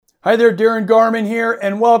Hi there, Darren Garman here,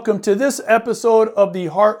 and welcome to this episode of the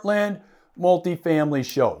Heartland Multifamily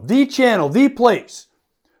Show, the channel, the place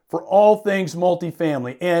for all things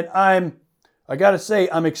multifamily. And I gotta say,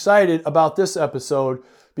 I'm excited about this episode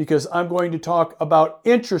because I'm going to talk about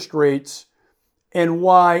interest rates and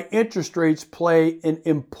why interest rates play an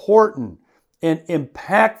important and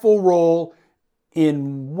impactful role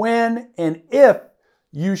in when and if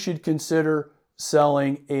you should consider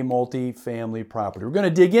selling a multifamily property. We're going to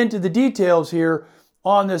dig into the details here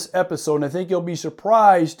on this episode, and I think you'll be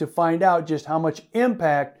surprised to find out just how much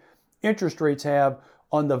impact interest rates have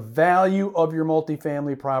on the value of your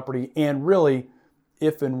multifamily property and really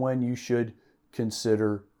if and when you should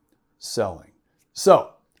consider selling.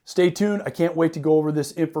 So stay tuned. I can't wait to go over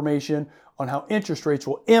this information on how interest rates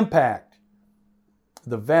will impact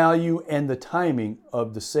the value and the timing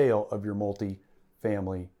of the sale of your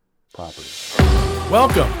multifamily property.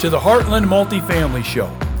 Welcome to the Heartland Multifamily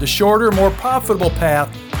Show, the shorter, more profitable path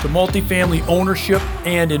to multifamily ownership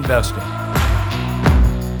and investing.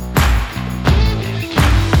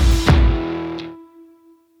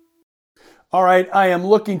 All right, I am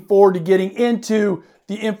looking forward to getting into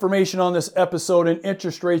the information on this episode and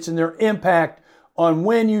interest rates and their impact on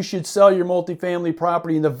when you should sell your multifamily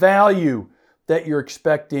property and the value that you're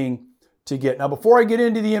expecting to get. Now, before I get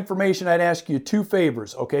into the information, I'd ask you two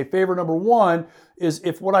favors, okay? Favor number one is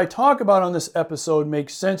if what I talk about on this episode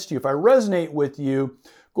makes sense to you, if I resonate with you,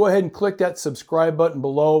 go ahead and click that subscribe button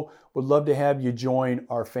below. Would love to have you join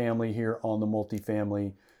our family here on the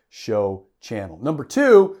Multifamily Show channel. Number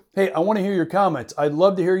two, hey, I want to hear your comments. I'd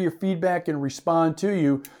love to hear your feedback and respond to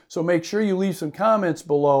you. So make sure you leave some comments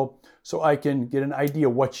below so I can get an idea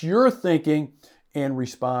what you're thinking and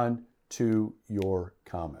respond to your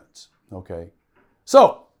comments. Okay,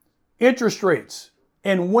 so interest rates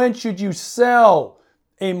and when should you sell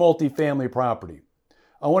a multifamily property?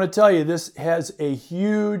 I want to tell you this has a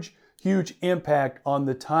huge impact on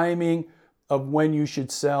the timing of when you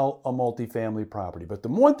should sell a multifamily property. But the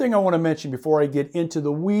one thing I want to mention before I get into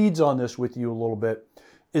the weeds on this with you a little bit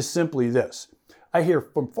is simply this. I hear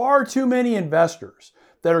from far too many investors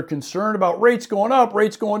that are concerned about rates going up,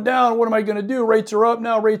 rates going down. What am I going to do? Rates are up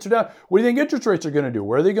now, rates are down. What do you think interest rates are going to do?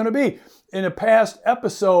 Where are they going to be? In a past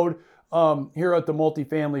episode here at the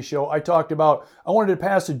Multifamily Show, I talked about I wanted to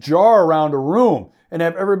pass a jar around a room and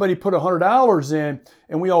have everybody put $100 in,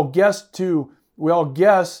 and we all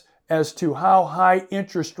guess as to how high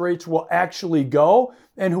interest rates will actually go,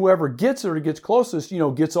 and whoever gets it or gets closest,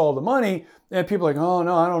 gets all the money. And people are like, oh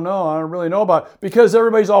no, I don't know, I don't really know about it, because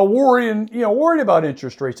everybody's all worried about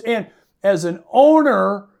interest rates. And as an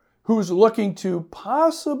owner who's looking to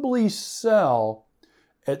possibly sell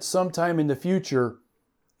at some time in the future,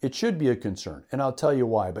 it should be a concern. And I'll tell you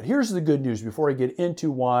why. But here's the good news before I get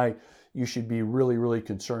into why you should be really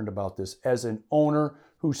concerned about this as an owner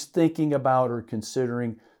who's thinking about or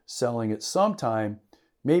considering selling at some time,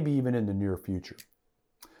 maybe even in the near future.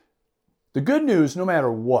 The good news, no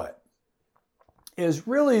matter what, is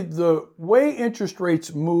really the way interest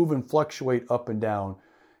rates move and fluctuate up and down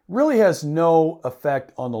really has no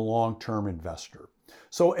effect on the long-term investor.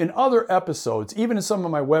 So in other episodes, even in some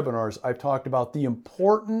of my webinars, I've talked about the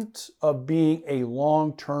importance of being a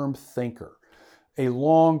long-term thinker, a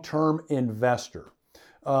long-term investor.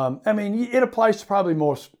 It applies to probably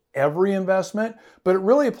most every investment, but it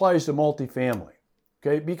really applies to multifamily,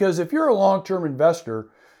 okay? Because if you're a long-term investor,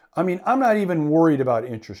 I'm not even worried about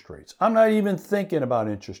interest rates. I'm not even thinking about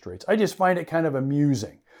interest rates. I just find it kind of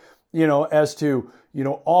amusing, as to,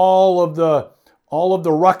 all of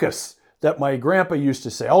the ruckus that my grandpa used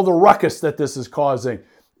to say, all the ruckus that this is causing,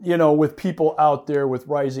 with people out there with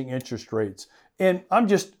rising interest rates. And I'm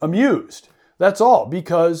just amused. That's all,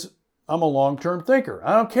 because I'm a long-term thinker.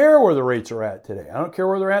 I don't care where the rates are at today. I don't care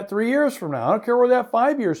where they're at 3 years from now. I don't care where they're at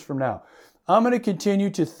 5 years from now. I'm going to continue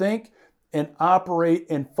to think and operate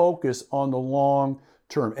and focus on the long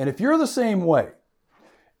term. And if you're the same way,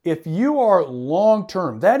 if you are long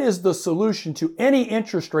term, that is the solution to any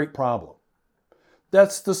interest rate problem.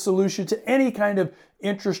 That's the solution to any kind of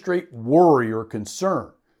interest rate worry or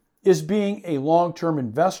concern, is being a long-term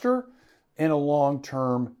investor and a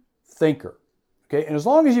long-term thinker. Okay? And as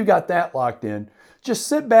long as you've got that locked in, just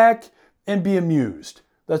sit back and be amused.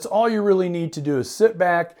 That's all you really need to do, is sit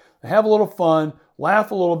back, have a little fun,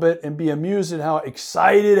 laugh a little bit, and be amused at how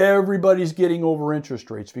excited everybody's getting over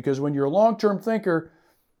interest rates. Because when you're a long-term thinker,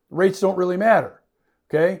 rates don't really matter,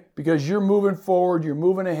 okay? Because you're moving forward, you're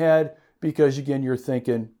moving ahead, because again, you're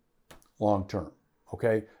thinking long-term,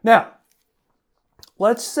 okay? Now,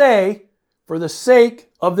 let's say, for the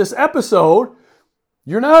sake of this episode,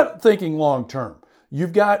 you're not thinking long-term.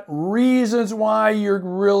 You've got reasons why you're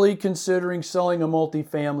really considering selling a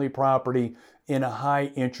multifamily property in a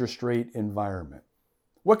high interest rate environment.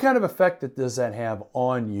 What kind of effect does that have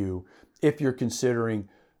on you if you're considering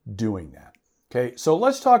doing that? Okay, so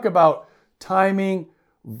let's talk about timing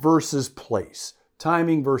versus place.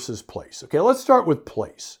 Timing versus place. Okay, let's start with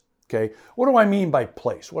place. Okay, what do I mean by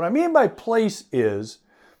place? What I mean by place is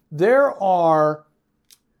there are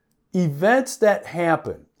events that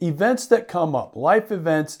happen, events that come up, life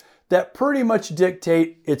events that pretty much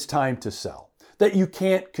dictate it's time to sell, that you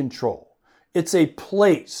can't control. It's a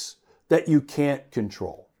place that you can't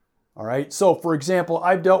control. All right. So, for example,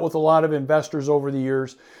 I've dealt with a lot of investors over the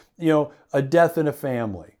years, a death in a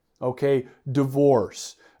family, okay,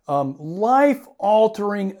 divorce,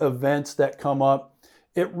 life-altering events that come up.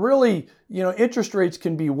 It really, interest rates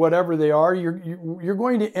can be whatever they are. You're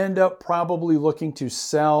going to end up probably looking to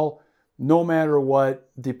sell no matter what,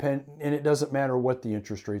 and it doesn't matter what the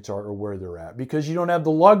interest rates are or where they're at, because you don't have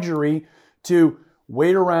the luxury to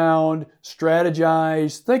wait around,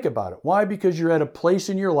 strategize, think about it. Why? Because you're at a place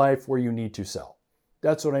in your life where you need to sell.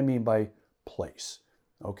 That's what I mean by place.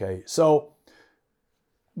 Okay, so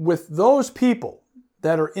with those people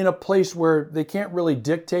that are in a place where they can't really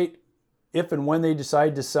dictate if and when they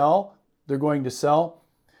decide to sell, they're going to sell,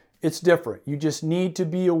 it's different. You just need to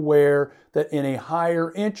be aware that in a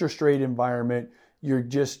higher interest rate environment, you're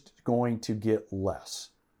just going to get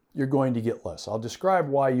less. You're going to get less. I'll describe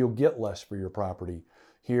why you'll get less for your property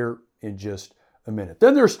here in just a minute.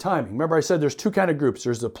 Then there's timing. Remember I said there's two kind of groups.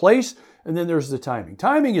 There's the place and then there's the timing.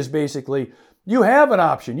 Timing is basically you have an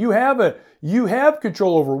option. You have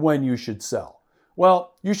control over when you should sell.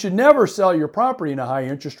 Well, you should never sell your property in a high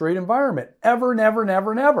interest rate environment. Ever, never,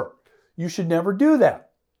 never, never. You should never do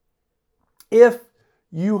that. If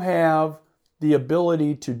you have the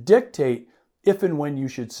ability to dictate if and when you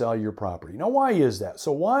should sell your property. Now, why is that?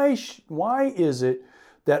 So why is it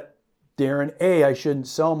that, Darren, A, I shouldn't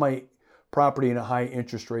sell my property in a high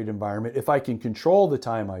interest rate environment if I can control the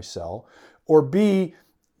time I sell? Or B,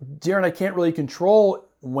 Darren, I can't really control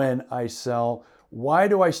when I sell. Why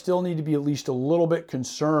do I still need to be at least a little bit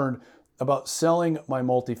concerned about selling my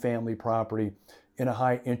multifamily property in a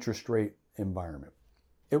high interest rate environment?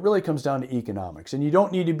 It really comes down to economics, and you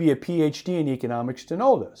don't need to be a PhD in economics to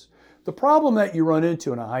know this. The problem that you run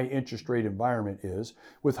into in a high interest rate environment is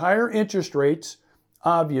with higher interest rates,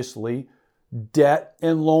 obviously, debt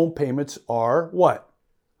and loan payments are what?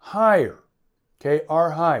 Higher, okay,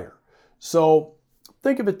 are higher. So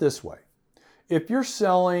think of it this way. If you're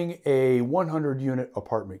selling a 100-unit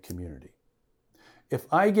apartment community, if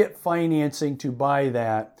I get financing to buy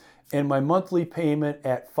that and my monthly payment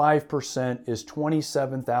at 5% is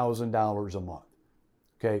 $27,000 a month,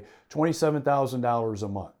 okay, $27,000 a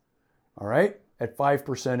month, all right, at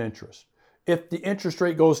 5% interest. If the interest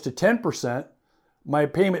rate goes to 10%, my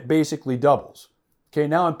payment basically doubles. Okay,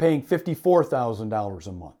 now I'm paying $54,000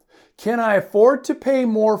 a month. Can I afford to pay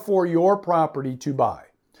more for your property to buy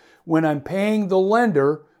when I'm paying the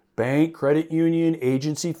lender, bank, credit union,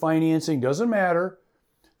 agency financing, doesn't matter,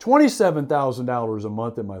 $27,000 a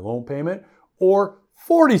month in my loan payment or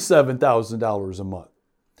 $47,000 a month?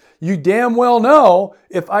 You damn well know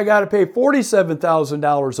if I got to pay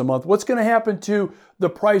 $47,000 a month, what's going to happen to the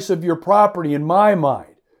price of your property in my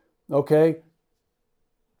mind? Okay?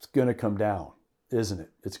 It's going to come down, isn't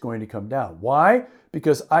it? It's going to come down. Why?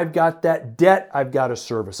 Because I've got that debt I've got to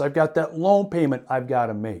service. I've got that loan payment I've got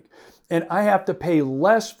to make. And I have to pay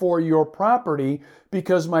less for your property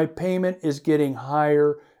because my payment is getting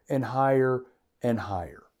higher and higher and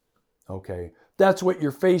higher. Okay? That's what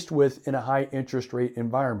you're faced with in a high interest rate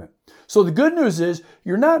environment. So the good news is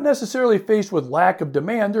you're not necessarily faced with lack of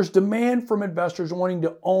demand. There's demand from investors wanting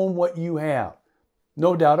to own what you have.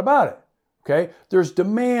 No doubt about it. Okay? There's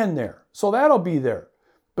demand there. So that'll be there.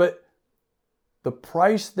 But the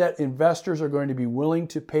price that investors are going to be willing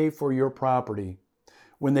to pay for your property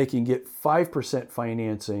when they can get 5%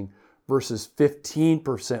 financing versus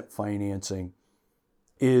 15% financing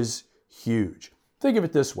is huge. Think of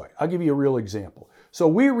it this way. I'll give you a real example. So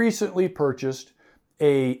we recently purchased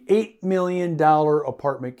a $8 million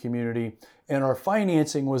apartment community and our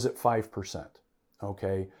financing was at 5%.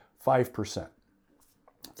 Okay, 5%.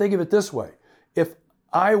 Think of it this way. If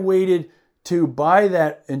I waited to buy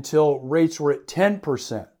that until rates were at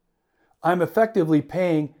 10%, I'm effectively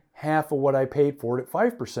paying half of what I paid for it at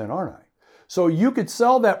 5%, aren't I? So you could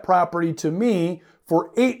sell that property to me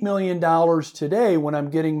for $8 million today when I'm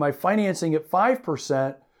getting my financing at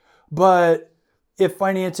 5%, but if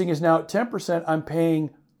financing is now at 10%, I'm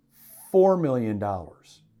paying $4 million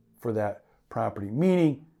for that property,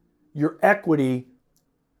 meaning your equity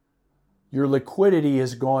your liquidity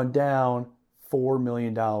has gone down $4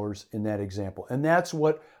 million in that example. And that's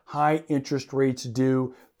what high interest rates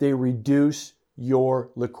do. They reduce your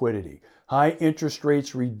liquidity. High interest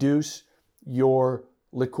rates reduce your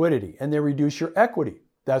liquidity and they reduce your equity.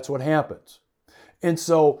 That's what happens. And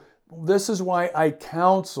so this is why I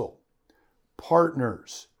counsel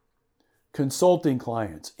partners, consulting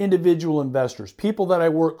clients, individual investors, people that I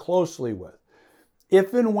work closely with.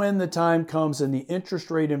 If and when the time comes and the interest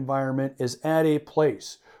rate environment is at a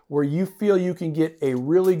place where you feel you can get a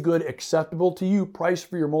really good, acceptable to you price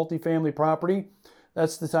for your multifamily property,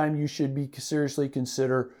 that's the time you should be seriously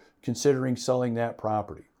considering selling that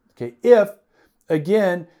property. Okay, if,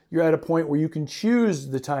 again, you're at a point where you can choose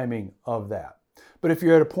the timing of that. But if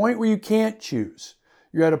you're at a point where you can't choose,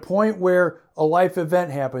 you're at a point where a life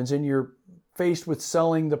event happens and you're faced with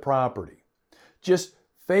selling the property, just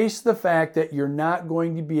face the fact that you're not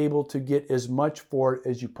going to be able to get as much for it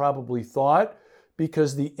as you probably thought,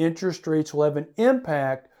 because the interest rates will have an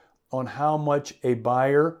impact on how much a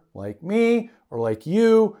buyer like me or like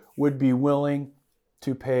you would be willing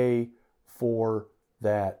to pay for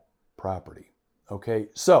that property. Okay,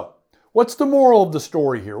 so what's the moral of the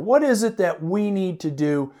story here? What is it that we need to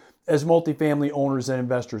do as multifamily owners and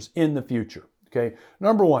investors in the future? Okay,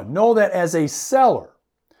 number one, know that as a seller,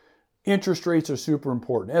 interest rates are super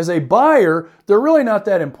important. As a buyer, they're really not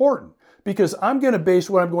that important, because I'm going to base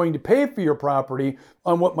what I'm going to pay for your property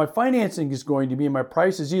on what my financing is going to be. And my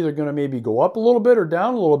price is either going to maybe go up a little bit or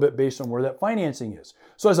down a little bit based on where that financing is.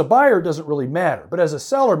 So as a buyer, it doesn't really matter. But as a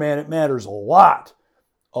seller, man, it matters a lot.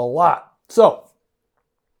 A lot. So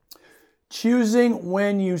choosing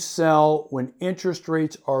when you sell when interest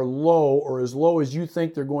rates are low or as low as you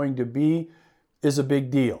think they're going to be is a big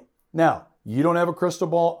deal. Now, you don't have a crystal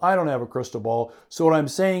ball. I don't have a crystal ball. So what I'm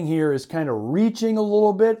saying here is kind of reaching a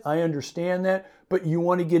little bit. I understand that, but you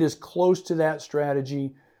want to get as close to that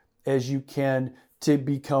strategy as you can to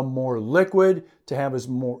become more liquid, to have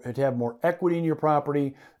more equity in your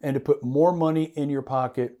property, and to put more money in your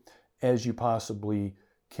pocket as you possibly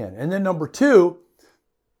can. And then number two,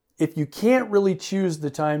 if you can't really choose the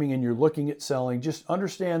timing and you're looking at selling, just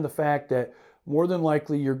understand the fact that more than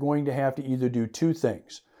likely you're going to have to either do two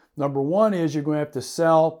things. Number one is you're going to have to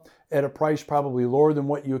sell at a price probably lower than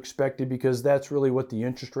what you expected, because that's really what the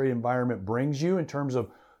interest rate environment brings you in terms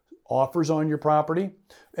of offers on your property.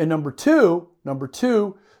 And number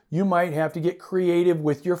two, you might have to get creative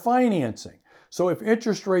with your financing. So if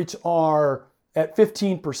interest rates are at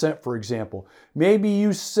 15%, for example, maybe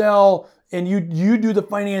you sell and you do the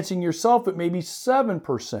financing yourself at maybe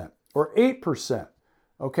 7% or 8%.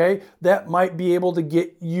 Okay, that might be able to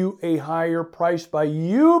get you a higher price by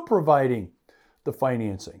you providing the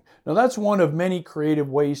financing. Now, that's one of many creative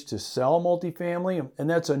ways to sell multifamily, and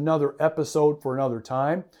that's another episode for another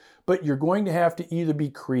time. But you're going to have to either be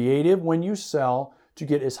creative when you sell to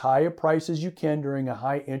get as high a price as you can during a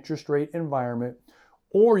high interest rate environment,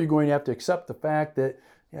 or you're going to have to accept the fact that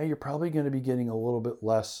you're probably going to be getting a little bit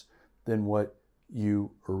less than what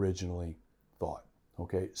you originally thought.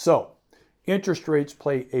 Okay, so interest rates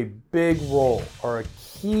play a big role, are a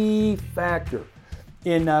key factor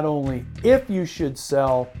in not only if you should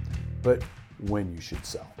sell, but when you should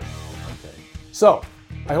sell. Okay. So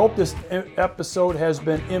I hope this episode has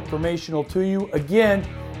been informational to you. Again,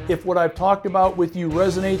 if what I've talked about with you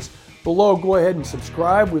resonates, below, go ahead and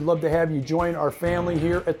subscribe. We'd love to have you join our family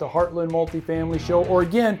here at the Heartland Multifamily Show. Or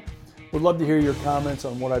again, we'd love to hear your comments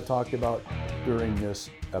on what I've talked about during this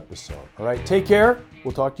episode. All right, take care.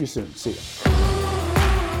 We'll talk to you soon. See you.